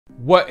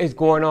What is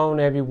going on,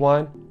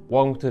 everyone?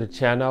 Welcome to the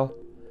channel.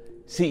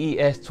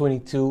 CES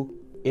 22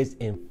 is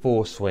in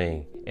full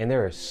swing and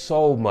there is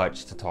so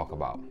much to talk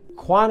about.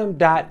 Quantum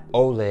Dot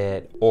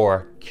OLED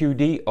or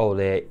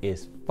QD-OLED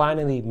is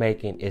finally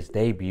making its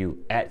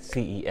debut at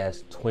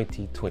CES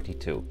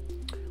 2022.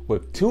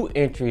 With two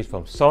entries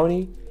from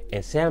Sony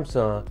and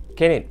Samsung,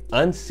 can it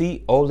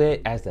unseat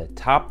OLED as the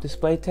top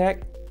display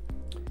tech?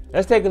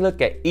 Let's take a look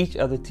at each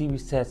of the TV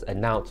sets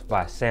announced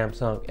by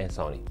Samsung and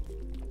Sony.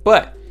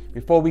 But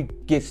before we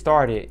get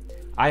started,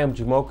 I am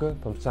Jamocha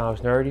from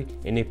Sounds Nerdy,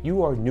 and if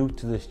you are new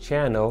to this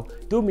channel,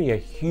 do me a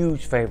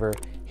huge favor,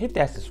 hit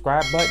that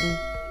subscribe button,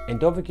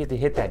 and don't forget to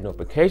hit that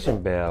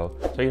notification bell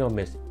so you don't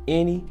miss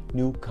any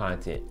new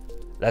content.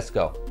 Let's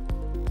go.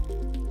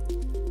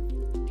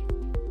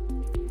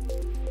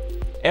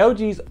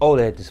 LG's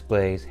OLED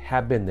displays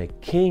have been the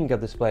king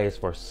of displays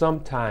for some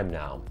time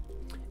now,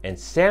 and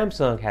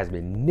Samsung has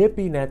been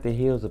nipping at the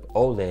heels of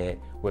OLED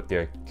with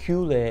their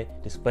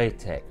QLED display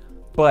tech,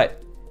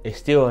 but is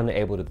still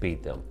unable to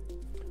beat them.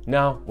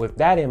 Now, with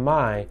that in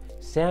mind,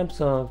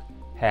 Samsung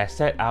has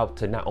set out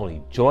to not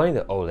only join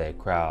the OLED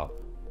crowd,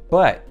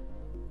 but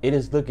it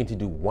is looking to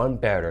do one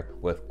better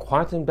with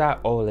Quantum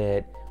Dot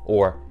OLED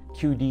or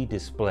QD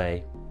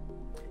display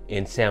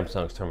in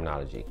Samsung's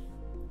terminology.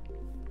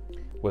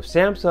 With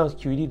Samsung's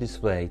QD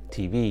display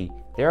TV,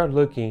 they are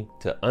looking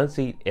to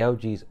unseat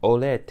LG's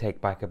OLED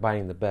tech by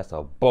combining the best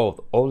of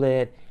both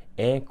OLED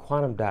and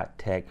Quantum Dot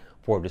tech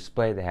for a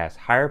display that has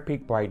higher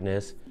peak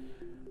brightness,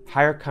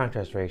 higher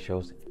contrast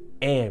ratios,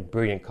 and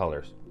brilliant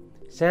colors.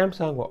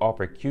 Samsung will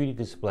offer QD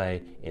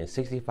display in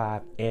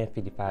 65 and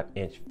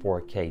 55-inch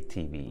 4K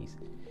TVs.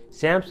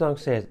 Samsung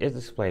says its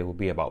display will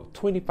be about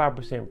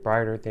 25%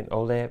 brighter than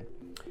OLED.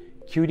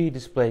 QD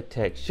display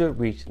tech should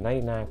reach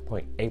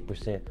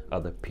 99.8%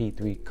 of the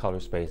P3 color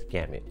space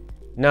gamut.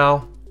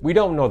 Now, we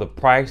don't know the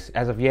price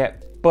as of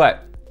yet,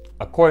 but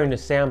according to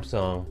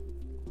Samsung,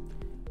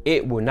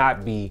 it will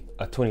not be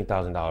a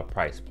 $20,000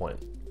 price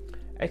point.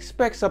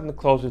 Expect something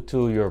closer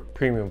to your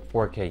premium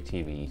 4K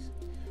TVs.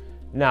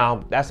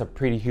 Now, that's a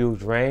pretty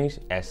huge range,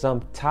 as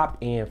some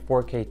top-end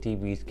 4K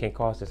TVs can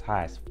cost as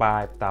high as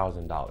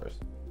 $5,000.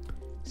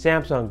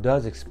 Samsung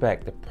does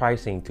expect the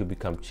pricing to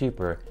become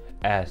cheaper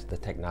as the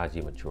technology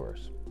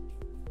matures.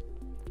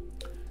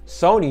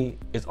 Sony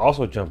is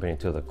also jumping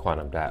into the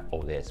Quantum Dot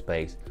OLED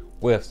space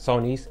with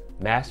Sony's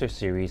Master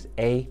Series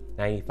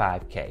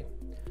A95K.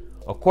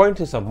 According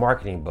to some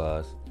marketing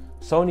buzz,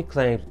 Sony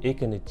claims it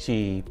can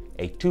achieve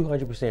a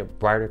 200%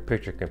 brighter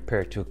picture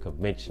compared to a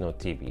conventional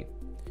TV.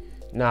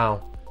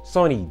 Now,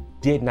 Sony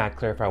did not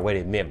clarify what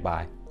it meant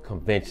by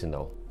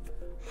conventional.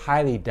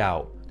 Highly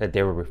doubt that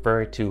they were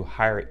referring to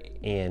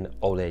higher-end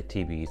OLED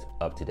TVs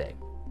of today.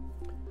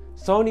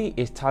 Sony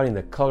is touting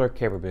the color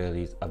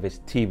capabilities of its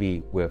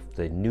TV with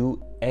the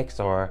new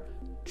XR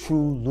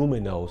True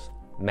Luminous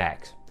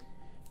Max.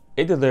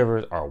 It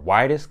delivers our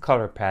widest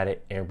color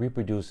palette and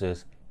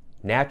reproduces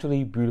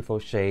naturally beautiful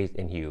shades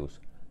and hues,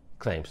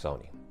 claims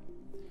Sony.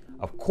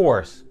 Of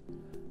course,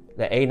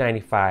 the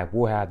A95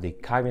 will have the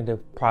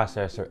cognitive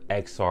processor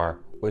XR,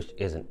 which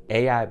is an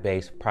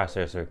AI-based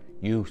processor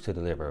used to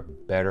deliver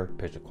better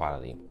picture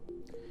quality.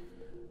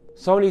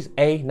 Sony's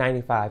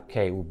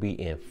A95K will be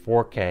in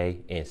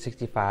 4K in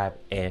 65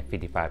 and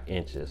 55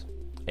 inches.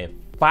 And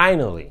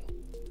finally,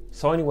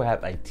 Sony will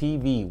have a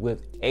TV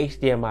with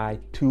HDMI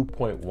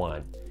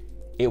 2.1.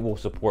 It will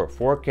support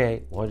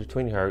 4K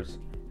 120Hz,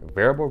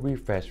 variable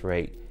refresh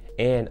rate,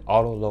 and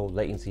auto low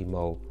latency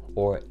mode,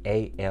 or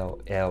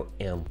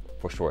ALLM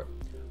for short,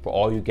 for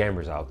all you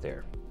gamers out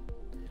there.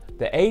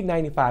 The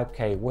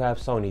A95K will have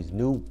Sony's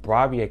new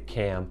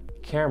BraviaCam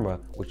camera,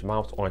 which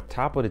mounts on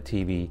top of the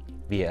TV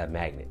via a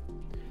magnet.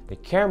 The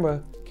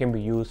camera can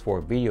be used for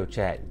video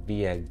chat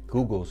via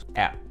Google's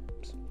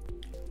apps.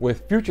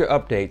 With future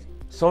updates,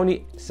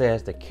 Sony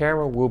says the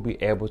camera will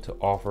be able to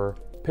offer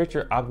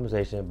picture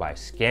optimization by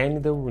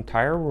scanning the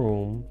entire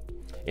room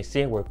and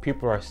seeing where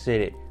people are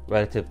seated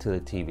relative to the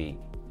TV.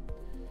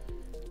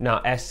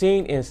 Now, as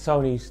seen in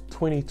Sony's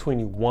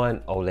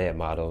 2021 OLED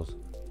models,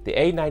 the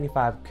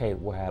A95K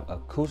will have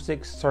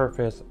Acoustic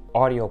Surface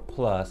Audio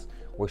Plus,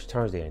 which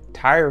turns the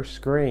entire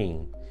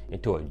screen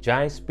into a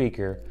giant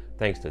speaker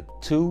thanks to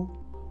two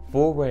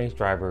full range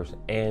drivers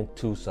and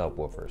two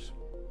subwoofers.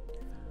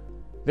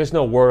 There's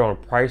no word on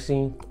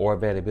pricing or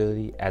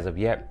availability as of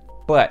yet,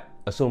 but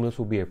assume this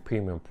will be a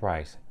premium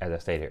price, as I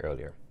stated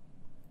earlier.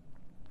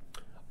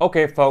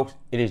 Okay, folks,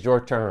 it is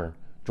your turn.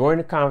 Join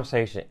the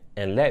conversation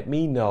and let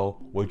me know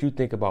what you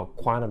think about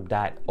Quantum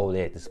Dot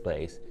OLED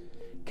displays.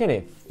 Can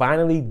it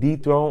finally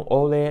dethrone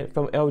OLED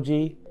from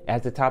LG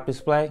as the top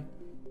display?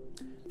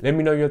 Let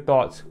me know your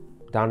thoughts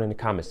down in the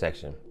comment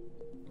section.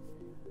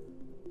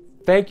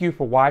 Thank you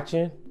for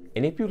watching,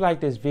 and if you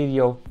like this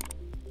video,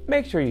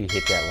 make sure you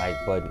hit that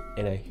like button,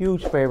 and a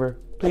huge favor,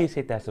 please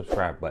hit that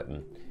subscribe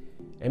button.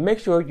 And make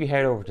sure you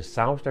head over to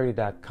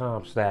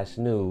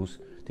soundsnerdy.com/news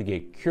to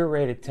get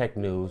curated tech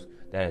news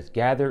that is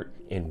gathered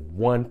in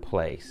one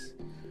place.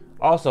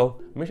 Also,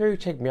 make sure you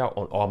check me out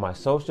on all my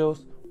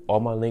socials. All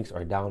my links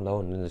are down below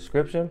in the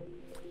description.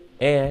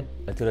 And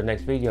until the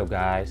next video,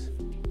 guys,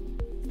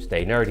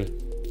 stay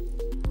nerdy.